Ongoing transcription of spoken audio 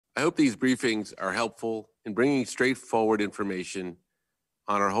I hope these briefings are helpful in bringing straightforward information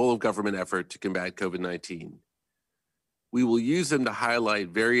on our whole of government effort to combat COVID-19. We will use them to highlight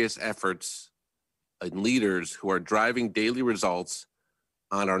various efforts and leaders who are driving daily results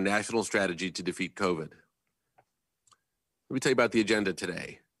on our national strategy to defeat COVID. Let me tell you about the agenda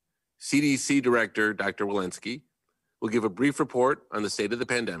today. CDC Director Dr. Walensky will give a brief report on the state of the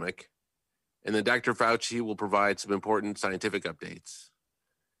pandemic, and then Dr. Fauci will provide some important scientific updates.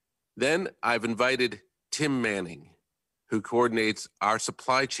 Then I've invited Tim Manning, who coordinates our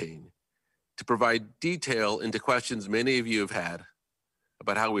supply chain, to provide detail into questions many of you have had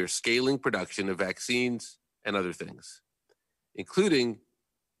about how we are scaling production of vaccines and other things, including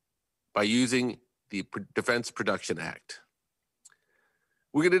by using the Defense Production Act.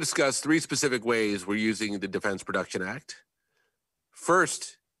 We're going to discuss three specific ways we're using the Defense Production Act.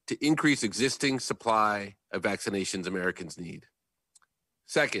 First, to increase existing supply of vaccinations Americans need.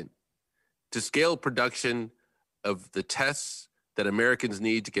 Second, to scale production of the tests that Americans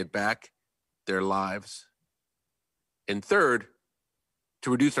need to get back their lives. And third,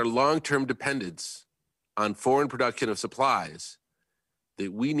 to reduce our long-term dependence on foreign production of supplies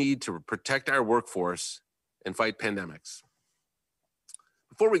that we need to protect our workforce and fight pandemics.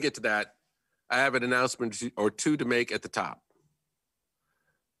 Before we get to that, I have an announcement or two to make at the top.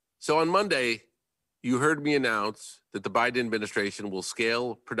 So on Monday, you heard me announce that the Biden administration will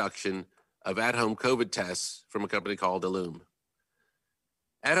scale production of at-home COVID tests from a company called Ellume.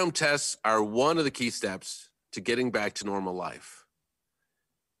 At-home tests are one of the key steps to getting back to normal life.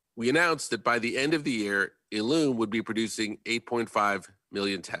 We announced that by the end of the year, Ellume would be producing 8.5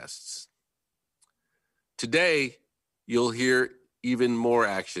 million tests. Today, you'll hear even more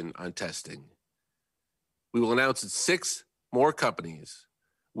action on testing. We will announce that 6 more companies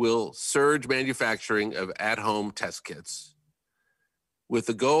will surge manufacturing of at-home test kits, with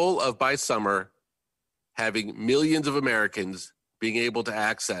the goal of, by summer, having millions of Americans being able to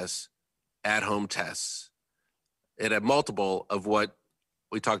access at-home tests at a multiple of what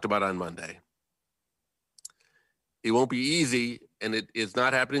we talked about on Monday. It won't be easy, and it is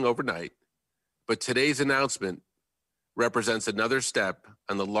not happening overnight, but today's announcement represents another step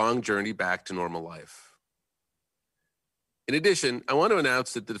on the long journey back to normal life. In addition, I want to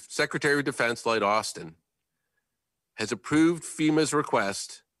announce that the Secretary of Defense, Lloyd Austin, has approved FEMA's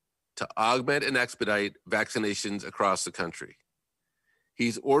request to augment and expedite vaccinations across the country.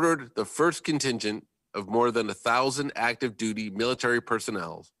 He's ordered the first contingent of more than 1,000 active duty military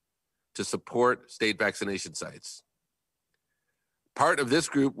personnel to support state vaccination sites. Part of this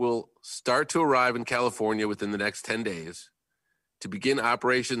group will start to arrive in California within the next 10 days to begin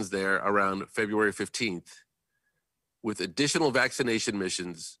operations there around February 15th, with additional vaccination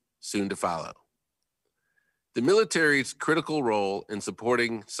missions soon to follow. The military's critical role in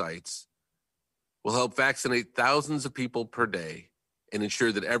supporting sites will help vaccinate thousands of people per day and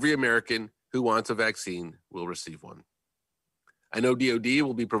ensure that every American who wants a vaccine will receive one. I know DoD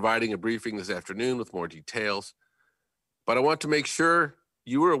will be providing a briefing this afternoon with more details, but I want to make sure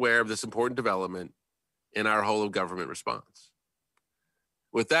you are aware of this important development in our whole of government response.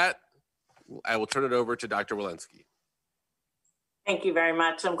 With that, I will turn it over to Dr. Walensky. Thank you very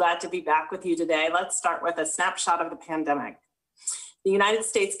much. I'm glad to be back with you today. Let's start with a snapshot of the pandemic. The United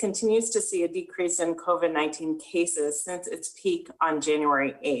States continues to see a decrease in COVID-19 cases since its peak on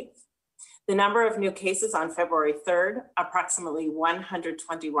January 8th. The number of new cases on February 3rd, approximately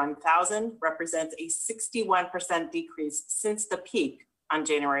 121,000, represents a 61% decrease since the peak on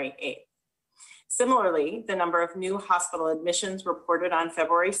January 8th. Similarly, the number of new hospital admissions reported on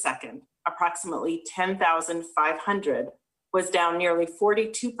February 2nd, approximately 10,500, was down nearly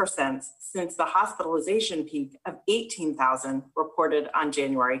 42% since the hospitalization peak of 18,000 reported on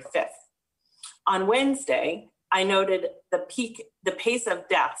January 5th. On Wednesday, I noted the pace of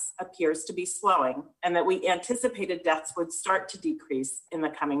deaths appears to be slowing and that we anticipated deaths would start to decrease in the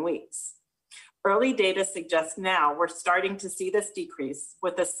coming weeks. Early data suggests now we're starting to see this decrease,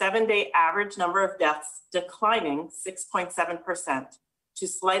 with the 7-day average number of deaths declining 6.7% to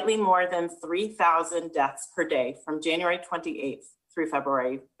slightly more than 3,000 deaths per day from January 28th through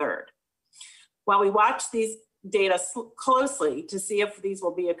February 3rd. While we watch these data closely to see if these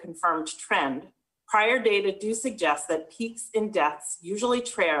will be a confirmed trend, prior data do suggest that peaks in deaths usually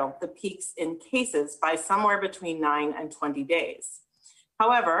trail the peaks in cases by somewhere between 9 and 20 days.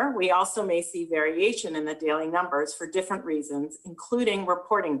 However, we also may see variation in the daily numbers for different reasons, including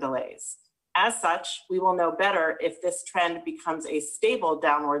reporting delays. As such, we will know better if this trend becomes a stable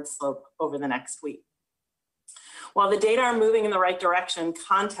downward slope over the next week. While the data are moving in the right direction,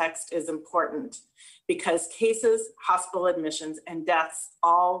 context is important because cases, hospital admissions, and deaths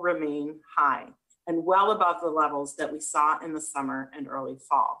all remain high and well above the levels that we saw in the summer and early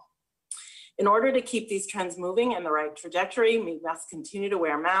fall. In order to keep these trends moving in the right trajectory, we must continue to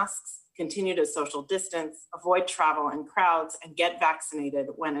wear masks, continue to social distance, avoid travel and crowds, and get vaccinated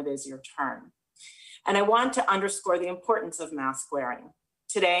when it is your turn. And I want to underscore the importance of mask wearing.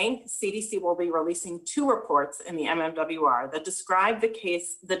 Today, CDC will be releasing 2 reports in the MMWR that describe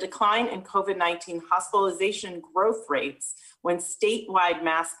the decline in COVID-19 hospitalization growth rates when statewide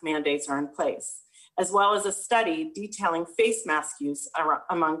mask mandates are in place, as well as a study detailing face mask use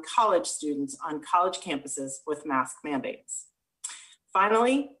among college students on college campuses with mask mandates.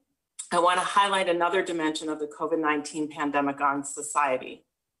 Finally, I want to highlight another dimension of the COVID-19 pandemic on society,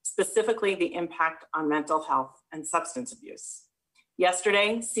 specifically the impact on mental health and substance abuse.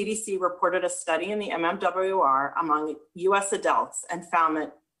 Yesterday, CDC reported a study in the MMWR among US adults and found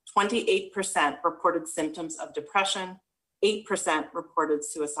that 28% reported symptoms of depression, 8% reported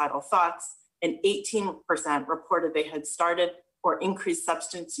suicidal thoughts, and 18% reported they had started or increased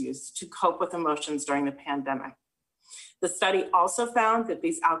substance use to cope with emotions during the pandemic. The study also found that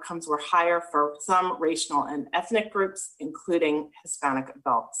these outcomes were higher for some racial and ethnic groups, including Hispanic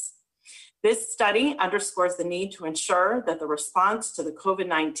adults. This study underscores the need to ensure that the response to the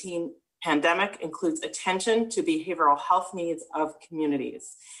COVID-19 pandemic includes attention to behavioral health needs of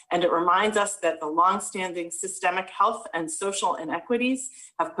communities. And it reminds us that the longstanding systemic health and social inequities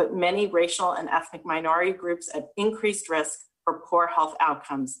have put many racial and ethnic minority groups at increased risk for poor health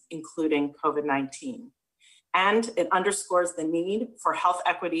outcomes, including COVID-19. And it underscores the need for health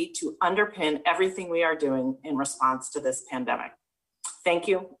equity to underpin everything we are doing in response to this pandemic. Thank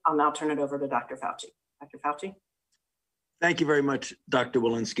you. I'll now turn it over to Dr. Fauci. Dr. Fauci. Thank you very much, Dr.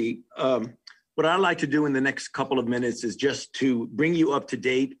 Walensky. What I'd like to do in the next couple of minutes is just to bring you up to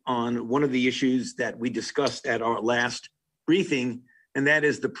date on one of the issues that we discussed at our last briefing, and that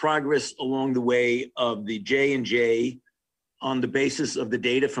is the progress along the way of the J&J on the basis of the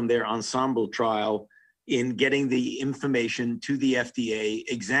data from their ensemble trial in getting the information to the FDA,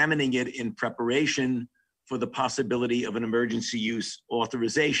 examining it in preparation for the possibility of an emergency use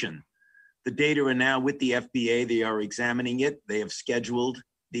authorization. The data are now with the FDA. They are examining it. They have scheduled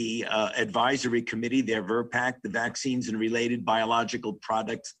the advisory committee, their VRBPAC, the Vaccines and Related Biological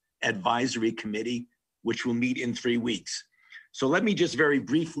Products Advisory Committee, which will meet in 3 weeks. So let me just very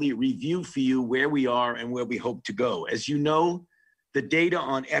briefly review for you where we are and where we hope to go. As you know, the data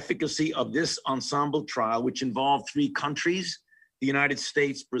on efficacy of this ensemble trial, which involved 3 countries, the United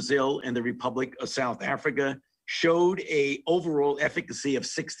States, Brazil, and the Republic of South Africa, showed an overall efficacy of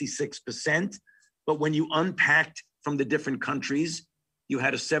 66%. But when you unpacked from the different countries, you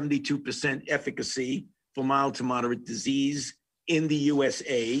had a 72% efficacy for mild to moderate disease in the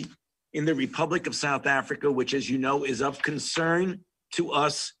USA. In the Republic of South Africa, which, as you know, is of concern to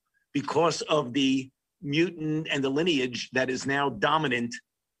us because of the mutant and the lineage that is now dominant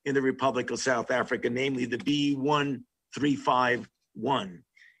in the Republic of South Africa, namely the B.1.351.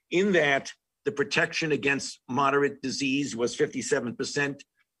 In that, the protection against moderate disease was 57%.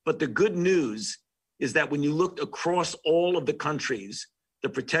 But the good news is that when you looked across all of the countries, the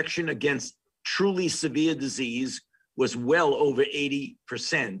protection against truly severe disease was well over 80%,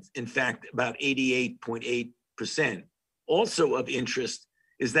 in fact, about 88.8%. Also of interest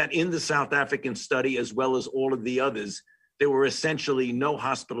is that in the South African study, as well as all of the others, there were essentially no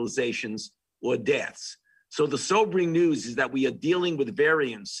hospitalizations or deaths. So the sobering news is that we are dealing with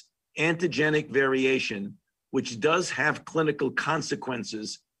variants, antigenic variation, which does have clinical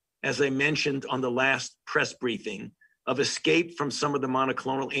consequences, as I mentioned on the last press briefing, of escape from some of the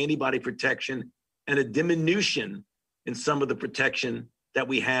monoclonal antibody protection and a diminution in some of the protection that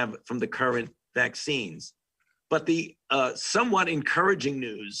we have from the current vaccines. But the somewhat encouraging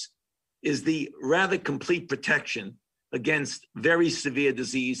news is the rather complete protection against very severe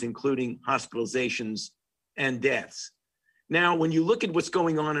disease, including hospitalizations and deaths. Now, when you look at what's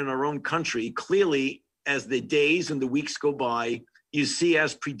going on in our own country, clearly, as the days and the weeks go by, you see,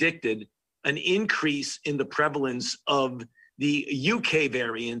 as predicted, an increase in the prevalence of the UK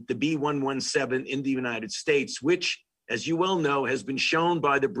variant, the B.1.1.7 in the United States, which, as you well know, has been shown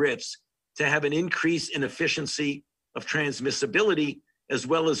by the Brits to have an increase in efficiency of transmissibility, as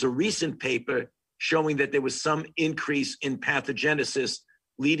well as a recent paper showing that there was some increase in pathogenesis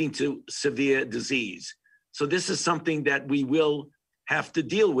leading to severe disease. So this is something that we will have to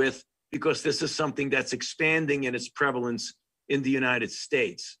deal with because this is something that's expanding in its prevalence in the United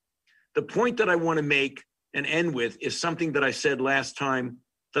States. The point that I want to make and end with is something that I said last time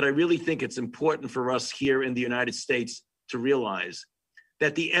that I really think it's important for us here in the United States to realize,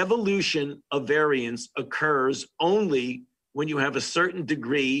 that the evolution of variants occurs only when you have a certain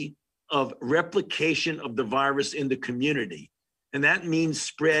degree of replication of the virus in the community. And that means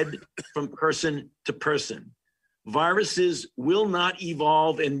spread from person to person. Viruses will not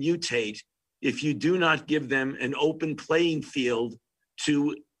evolve and mutate if you do not give them an open playing field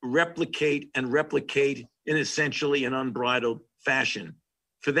to replicate in essentially an unbridled fashion.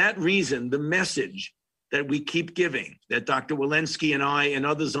 For that reason, the message that we keep giving, that Dr. Walensky and I and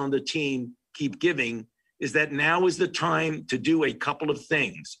others on the team keep giving, is that now is the time to do a couple of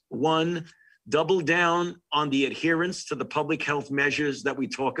things. One, double down on the adherence to the public health measures that we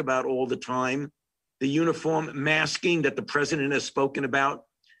talk about all the time, the uniform masking that the president has spoken about,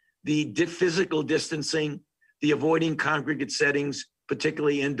 the physical distancing, the avoiding congregate settings,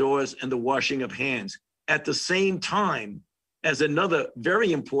 particularly indoors, and the washing of hands. At the same time as another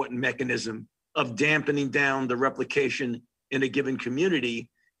very important mechanism of dampening down the replication in a given community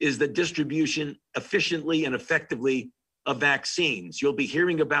is the distribution efficiently and effectively of vaccines. You'll be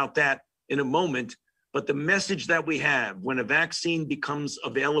hearing about that in a moment, but the message that we have, when a vaccine becomes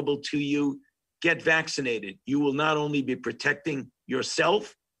available to you, get vaccinated. You will not only be protecting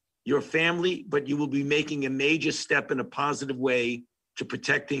yourself, your family, but you will be making a major step in a positive way to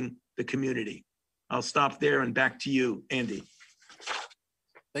protecting the community. I'll stop there and back to you, Andy.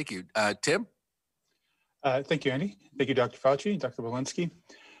 Thank you. Tim? Thank you, Andy. Thank you, Dr. Fauci, Dr. Walensky.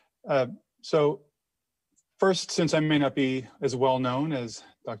 So first, since I may not be as well known as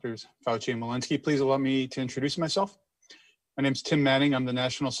Drs. Fauci and Walensky, please allow me to introduce myself. My name is Tim Manning. I'm the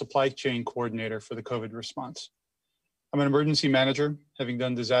National Supply Chain Coordinator for the COVID response. I'm an emergency manager, having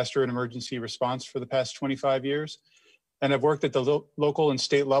done disaster and emergency response for the past 25 years. And I've worked at the local and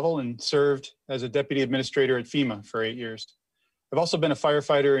state level and served as a deputy administrator at FEMA for 8 years. I've also been a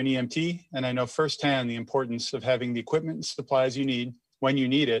firefighter and EMT, and I know firsthand the importance of having the equipment and supplies you need when you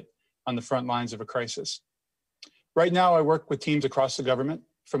need it on the front lines of a crisis. Right now, I work with teams across the government,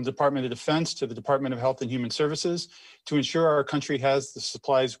 from Department of Defense to the Department of Health and Human Services, to ensure our country has the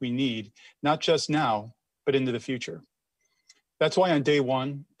supplies we need, not just now, but into the future. That's why on day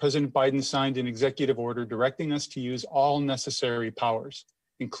one, President Biden signed an executive order directing us to use all necessary powers,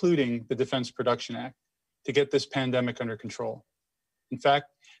 including the Defense Production Act, to get this pandemic under control. In fact,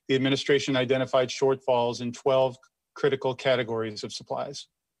 the administration identified shortfalls in 12 critical categories of supplies.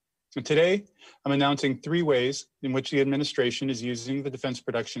 And today, I'm announcing 3 ways in which the administration is using the Defense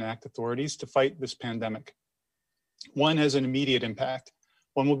Production Act authorities to fight this pandemic. One has an immediate impact.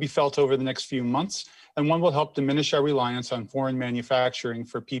 One will be felt over the next few months, and one will help diminish our reliance on foreign manufacturing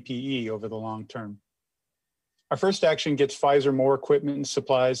for PPE over the long term. Our first action gets Pfizer more equipment and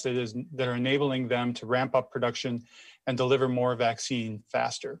supplies that are enabling them to ramp up production and deliver more vaccine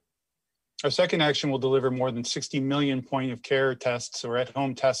faster. Our second action will deliver more than 60 million point-of-care tests or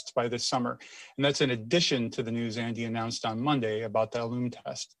at-home tests by this summer, and that's in addition to the news Andy announced on Monday about the Ellume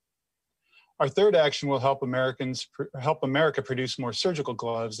test. Our third action will help America produce more surgical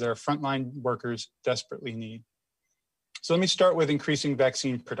gloves that our frontline workers desperately need. So let me start with increasing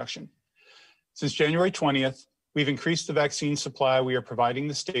vaccine production. Since January 20th, we've increased the vaccine supply we are providing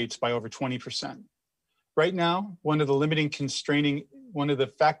the states by over 20%. Right now, one of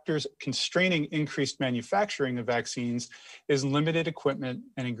the factors constraining increased manufacturing of vaccines is limited equipment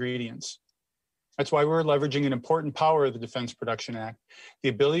and ingredients. That's why we're leveraging an important power of the Defense Production Act, the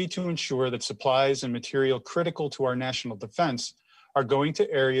ability to ensure that supplies and material critical to our national defense are going to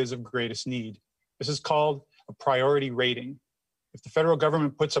areas of greatest need. This is called a priority rating. If the federal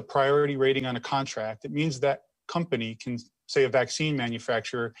government puts a priority rating on a contract, it means that company can, say a vaccine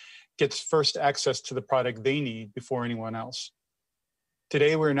manufacturer, gets first access to the product they need before anyone else.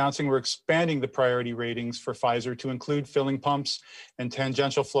 Today, we're announcing we're expanding the priority ratings for Pfizer to include filling pumps and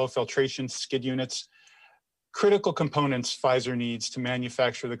tangential flow filtration skid units, critical components Pfizer needs to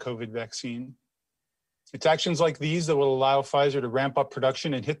manufacture the COVID vaccine. It's actions like these that will allow Pfizer to ramp up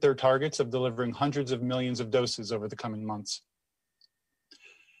production and hit their targets of delivering hundreds of millions of doses over the coming months.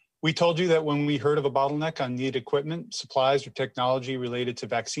 We told you that when we heard of a bottleneck on needed equipment, supplies, or technology related to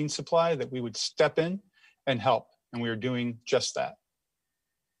vaccine supply, that we would step in and help, and we are doing just that.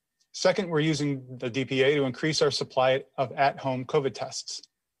 Second, we're using the DPA to increase our supply of at-home COVID tests.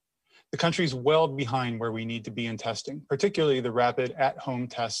 The country's well behind where we need to be in testing, particularly the rapid at-home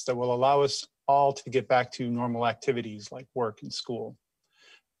tests that will allow us all to get back to normal activities like work and school.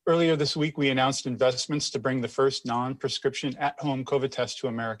 Earlier this week, we announced investments to bring the first non-prescription at-home COVID test to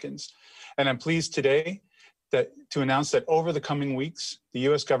Americans. And I'm pleased today to announce that over the coming weeks, the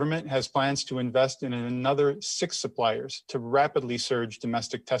US government has plans to invest in another 6 suppliers to rapidly surge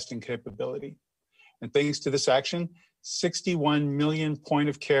domestic testing capability. And thanks to this action, 61 million point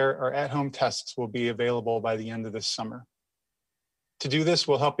of care or at-home tests will be available by the end of this summer. To do this,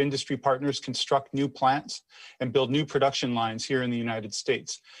 we'll help industry partners construct new plants and build new production lines here in the United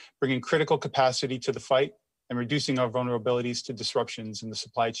States, bringing critical capacity to the fight and reducing our vulnerabilities to disruptions in the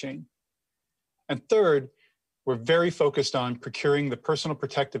supply chain. And third, we're very focused on procuring the personal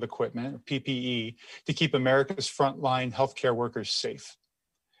protective equipment, or PPE, to keep America's frontline healthcare workers safe.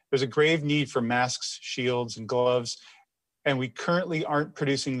 There's a grave need for masks, shields, and gloves, and we currently aren't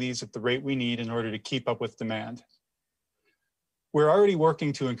producing these at the rate we need in order to keep up with demand. We're already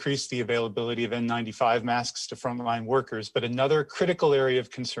working to increase the availability of N95 masks to frontline workers, but another critical area of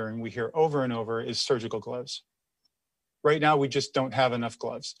concern we hear over and over is surgical gloves. Right now, we just don't have enough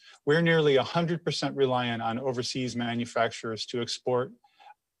gloves. We're nearly 100% reliant on overseas manufacturers to export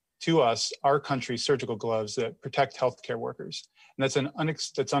to us, our country's surgical gloves that protect healthcare workers. And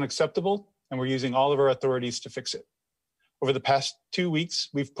that's unacceptable, and we're using all of our authorities to fix it. Over the past 2 weeks,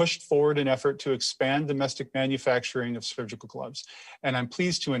 we've pushed forward an effort to expand domestic manufacturing of surgical gloves. And I'm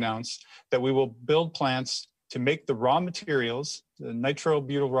pleased to announce that we will build plants to make the raw materials, the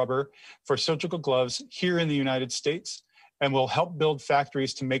nitrile-butyl rubber, for surgical gloves here in the United States, and we'll help build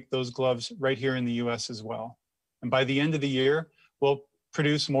factories to make those gloves right here in the US as well. And by the end of the year, we'll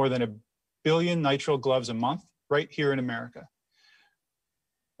produce more than 1 billion nitrile gloves a month right here in America.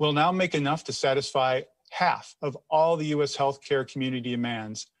 We'll now make enough to satisfy half of all the US healthcare community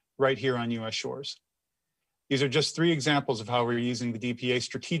demands right here on US shores. These are just 3 examples of how we're using the DPA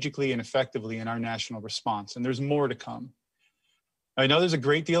strategically and effectively in our national response, and there's more to come. I know there's a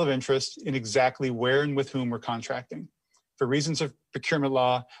great deal of interest in exactly where and with whom we're contracting. For reasons of procurement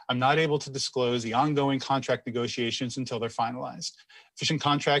law, I'm not able to disclose the ongoing contract negotiations until they're finalized. Efficient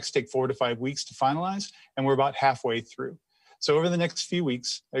contracts take 4 to 5 weeks to finalize, and we're about halfway through. So over the next few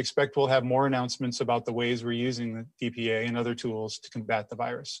weeks, I expect we'll have more announcements about the ways we're using the DPA and other tools to combat the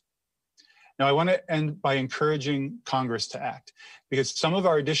virus. Now, I want to end by encouraging Congress to act, because some of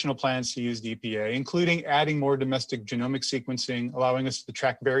our additional plans to use DPA, including adding more domestic genomic sequencing, allowing us to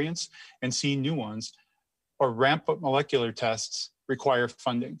track variants and see new ones, or ramp up molecular tests, require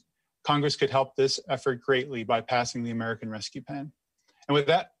funding. Congress could help this effort greatly by passing the American Rescue Plan. And with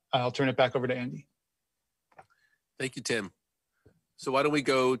that, I'll turn it back over to Andy. Thank you, Tim. So why don't we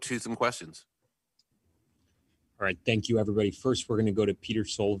go to some questions? All right, thank you, everybody. First, we're going to go to Peter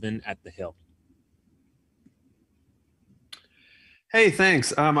Sullivan at The Hill. Hey,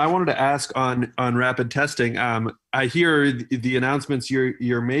 thanks. I wanted to ask on rapid testing. I hear the announcements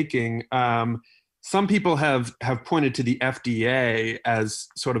you're making. Some people have pointed to the FDA as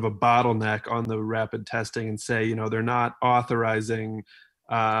sort of a bottleneck on the rapid testing and say, you know, they're not authorizing.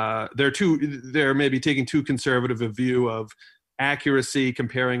 They're maybe taking too conservative a view of accuracy,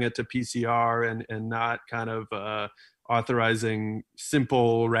 comparing it to PCR, and not kind of authorizing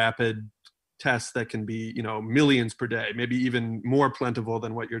simple rapid tests that can be, you know, millions per day, maybe even more plentiful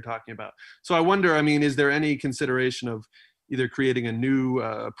than what you're talking about. So I wonder, I mean, is there any consideration of either creating a new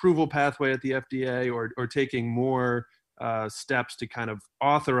approval pathway at the FDA or taking more steps to kind of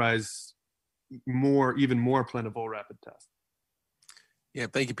authorize even more plentiful rapid tests? Yeah,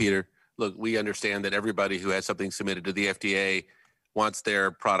 thank you, Peter. Look, we understand that everybody who has something submitted to the FDA wants their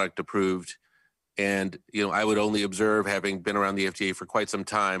product approved. And, you know, I would only observe, having been around the FDA for quite some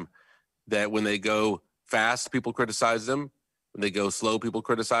time, that when they go fast, people criticize them. When they go slow, people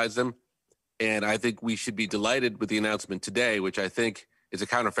criticize them. And I think we should be delighted with the announcement today, which I think is a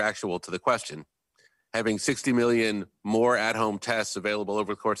counterfactual to the question. Having 60 million more at-home tests available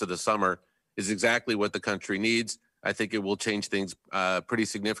over the course of the summer is exactly what the country needs. I think it will change things pretty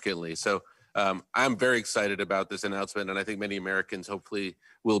significantly. So I'm very excited about this announcement, and I think many Americans hopefully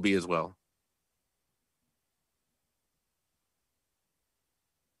will be as well.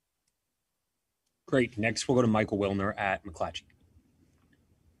 Great. Next, we'll go to Michael Wilner at McClatchy.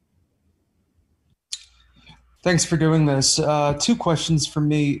 Thanks for doing this. 2 questions from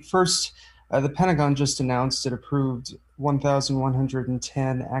me. First, the Pentagon just announced it approved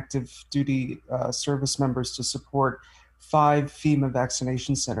 1,110 active duty service members to support 5 FEMA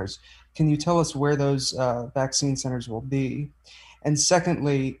vaccination centers. Can you tell us where those vaccine centers will be? And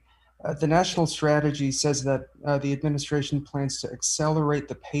secondly, the national strategy says that the administration plans to accelerate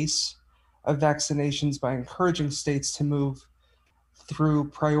the pace of vaccinations by encouraging states to move through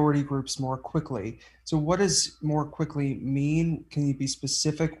priority groups more quickly. So what does more quickly mean? Can you be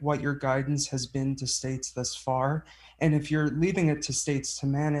specific what your guidance has been to states thus far? And if you're leaving it to states to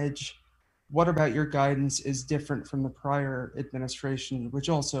manage what about your guidance is different from the prior administration, which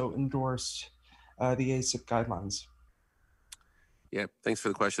also endorsed the ACIP guidelines? Yeah, thanks for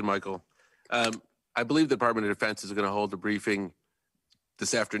the question, Michael. I believe the Department of Defense is going to hold a briefing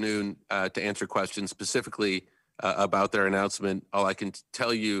this afternoon to answer questions specifically about their announcement. All I can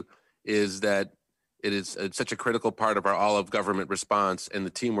tell you is that it is such a critical part of our all-of-government response and the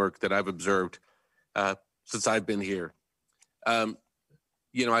teamwork that I've observed since I've been here.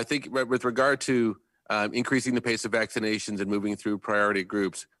 I think with regard to increasing the pace of vaccinations and moving through priority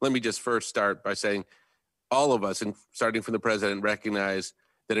groups, let me just first start by saying all of us, and starting from the president, recognize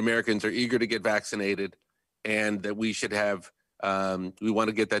that Americans are eager to get vaccinated and that we should have, we want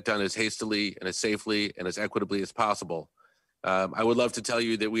to get that done as hastily and as safely and as equitably as possible. I would love to tell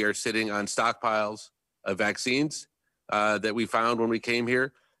you that we are sitting on stockpiles of vaccines that we found when we came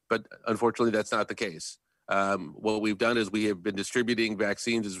here, but unfortunately that's not the case. What we've done is we have been distributing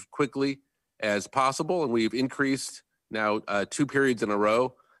vaccines as quickly as possible, and we've increased now 2 periods in a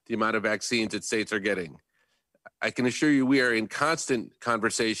row the amount of vaccines that states are getting. I can assure you we are in constant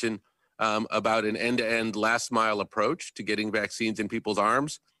conversation about an end-to-end last mile approach to getting vaccines in people's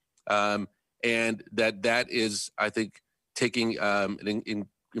arms. And that is, I think, taking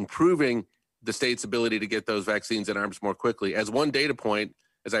improving the state's ability to get those vaccines in arms more quickly. As one data point,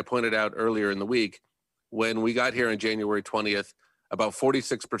 as I pointed out earlier in the week, when we got here on January 20th, about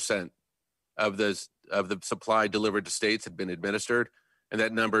 46% of the supply delivered to states had been administered, and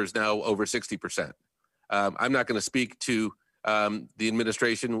that number is now over 60%. I'm not going to speak to the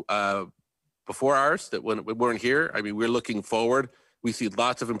administration before ours that when we weren't here. I mean, we're looking forward. We see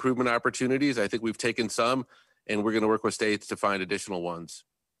lots of improvement opportunities. I think we've taken some, and we're going to work with states to find additional ones.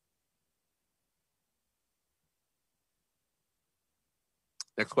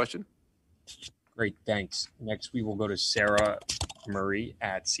 Next question. Great, thanks. Next, we will go to Sarah Murray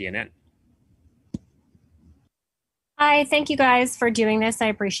at CNN. Hi, thank you guys for doing this. I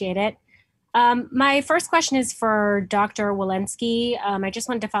appreciate it. My first question is for Dr. Walensky. I just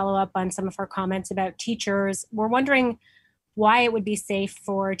wanted to follow up on some of her comments about teachers. We're wondering why it would be safe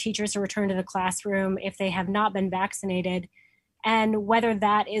for teachers to return to the classroom if they have not been vaccinated, and whether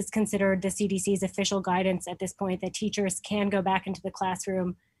that is considered the CDC's official guidance at this point that teachers can go back into the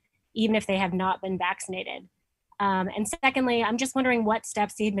classroom even if they have not been vaccinated. And secondly, I'm just wondering what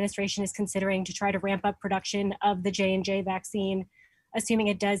steps the administration is considering to try to ramp up production of the J&J vaccine, assuming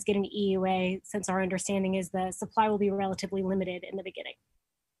it does get an EUA, since our understanding is the supply will be relatively limited in the beginning.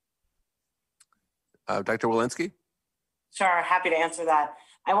 Dr. Walensky? Sure, happy to answer that.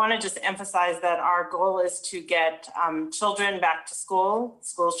 I want to just emphasize that our goal is to get children back to school.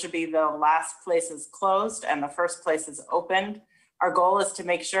 Schools should be the last places closed and the first places opened. Our goal is to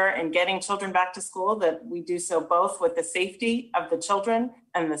make sure in getting children back to school that we do so both with the safety of the children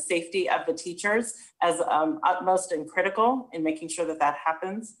and the safety of the teachers as utmost and critical in making sure that that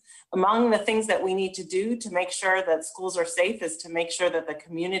happens. Among the things that we need to do to make sure that schools are safe is to make sure that the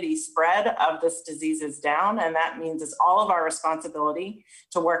community spread of this disease is down. And that means it's all of our responsibility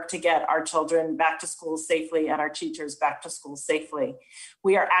to work to get our children back to school safely and our teachers back to school safely.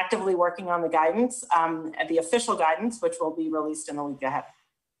 We are actively working on the guidance, the official guidance, which will be released in the week ahead.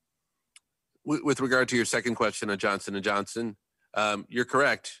 With regard to your second question on Johnson & Johnson, you're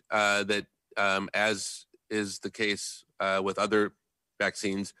correct that as is the case with other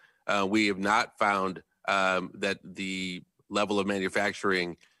vaccines, we have not found that the level of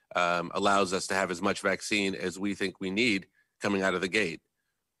manufacturing allows us to have as much vaccine as we think we need coming out of the gate.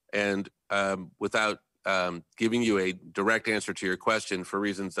 And without giving you a direct answer to your question for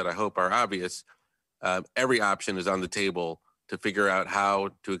reasons that I hope are obvious, every option is on the table to figure out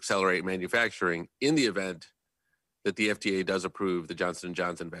how to accelerate manufacturing in the event that the FDA does approve the Johnson &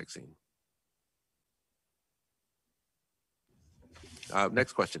 Johnson vaccine.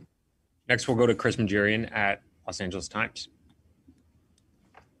 Next question. Next, we'll go to Chris Majorian at Los Angeles Times.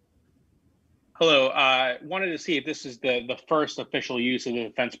 Hello. I wanted to see if this is the first official use of the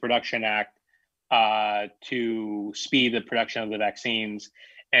Defense Production Act to speed the production of the vaccines,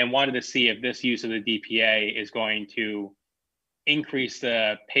 and wanted to see if this use of the DPA is going to increase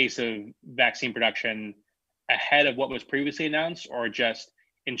the pace of vaccine production ahead of what was previously announced, or just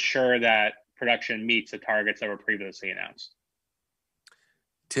ensure that production meets the targets that were previously announced.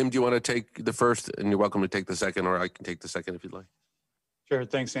 Tim, do you want to take the first? And you're welcome to take the second, or I can take the second if you'd like. Sure,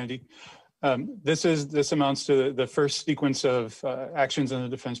 thanks, Andy. This amounts to the first sequence of actions in the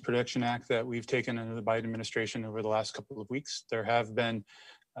Defense Production Act that we've taken under the Biden administration over the last couple of weeks. There have been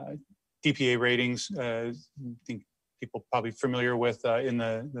DPA ratings. I think people probably familiar with in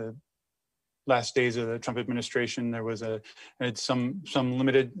the last days of the Trump administration, there was some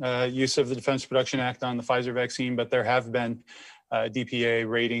limited use of the Defense Production Act on the Pfizer vaccine, but there have been DPA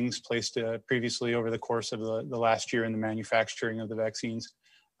ratings placed previously over the course of the last year in the manufacturing of the vaccines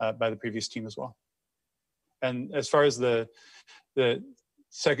by the previous team as well. And as far as the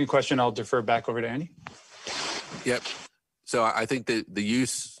second question, I'll defer back over to Andy. Yep. So I think that the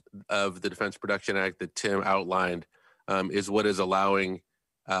use of the Defense Production Act that Tim outlined is what is allowing,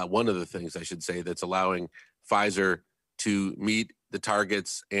 one of the things I should say, that's allowing Pfizer to meet the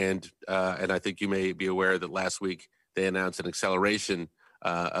targets. And I think you may be aware that last week they announced an acceleration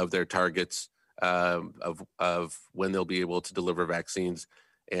of their targets of when they'll be able to deliver vaccines.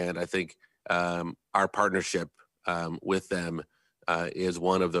 And I think our partnership with them is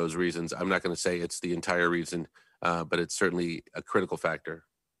one of those reasons. I'm not going to say it's the entire reason, but it's certainly a critical factor.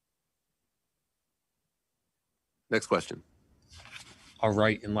 Next question. All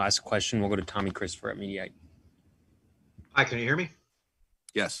right, and last question, we'll go to Tommy Christopher at Mediaite. Hi, can you hear me?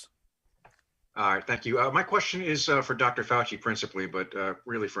 Yes. All right, thank you. My question is for Dr. Fauci principally, but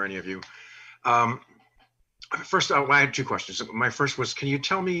really for any of you. First, I had two questions. My first was, can you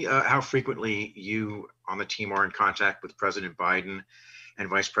tell me how frequently you on the team are in contact with President Biden and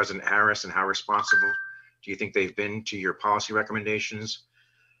Vice President Harris, and how responsible do you think they've been to your policy recommendations?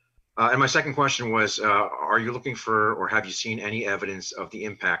 And my second question was, are you looking for, or have you seen any evidence of the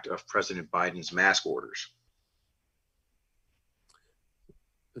impact of President Biden's mask orders?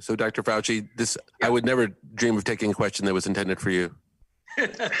 So, Dr. Fauci, I would never dream of taking a question that was intended for you.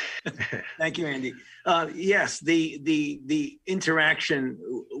 Thank you, Andy. Yes, the interaction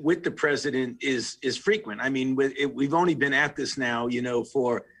with the president is frequent. I mean, we've only been at this now,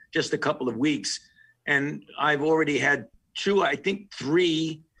 for just a couple of weeks, and I've already had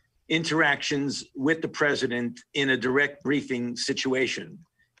three interactions with the president in a direct briefing situation,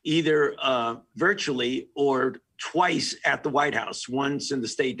 either virtually or twice at the White House, once in the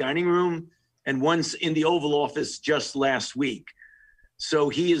state dining room and once in the Oval Office just last week. So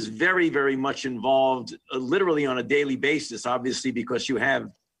he is very, very much involved, literally on a daily basis, obviously, because you have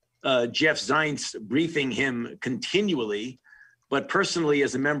Jeff Zients briefing him continually. But personally,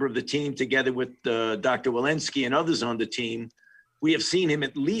 as a member of the team, together with Dr. Walensky and others on the team, we have seen him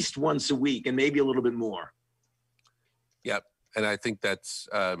at least once a week and maybe a little bit more. Yep. And I think that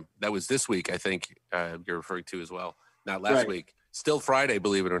was this week, I think you're referring to as well, not last week. Still Friday,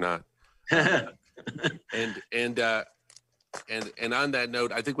 believe it or not. And on that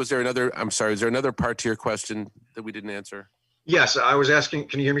note, I think, is there another part to your question that we didn't answer? Yes, I was asking,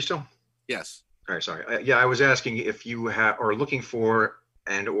 can you hear me still? Yes. All right, sorry. Yeah, I was asking if you are looking for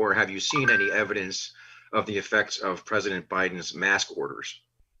or have you seen any evidence of the effects of President Biden's mask orders?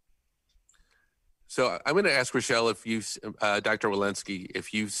 So I'm going to ask Rochelle Dr. Walensky,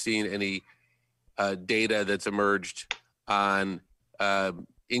 if you've seen any data that's emerged on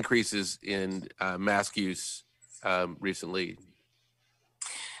increases in mask use recently.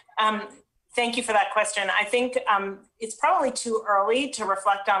 Thank you for that question. I think it's probably too early to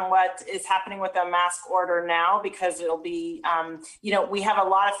reflect on what is happening with the mask order now, because it'll be, we have a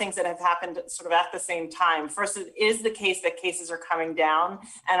lot of things that have happened sort of at the same time. First, it is the case that cases are coming down.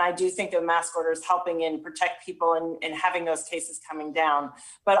 And I do think the mask order is helping in protect people and having those cases coming down.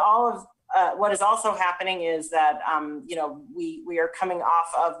 But all of what is also happening is that, we are coming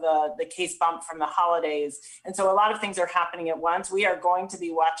off of the case bump from the holidays. And so a lot of things are happening at once. We are going to be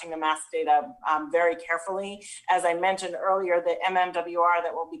watching the mask data very carefully. As I mentioned earlier, the MMWR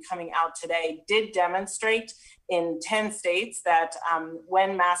that will be coming out today did demonstrate in 10 states that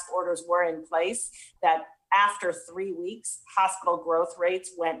when mask orders were in place, that after 3 weeks, hospital growth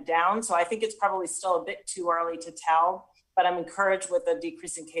rates went down. So I think it's probably still a bit too early to tell, but I'm encouraged with the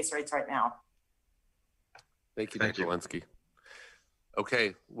decrease in case rates right now. Thank you, Dr. Walensky.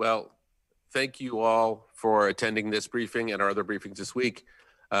 Okay, well, thank you all for attending this briefing and our other briefings this week.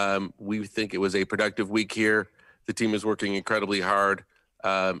 We think it was a productive week here. The team is working incredibly hard,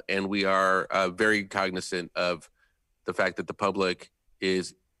 and we are very cognizant of the fact that the public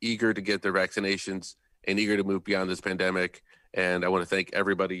is eager to get their vaccinations and eager to move beyond this pandemic. And I want to thank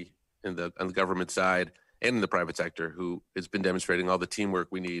everybody on the government side and in the private sector who has been demonstrating all the teamwork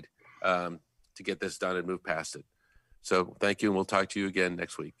we need to get this done and move past it. So thank you, and we'll talk to you again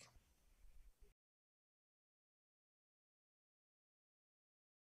next week.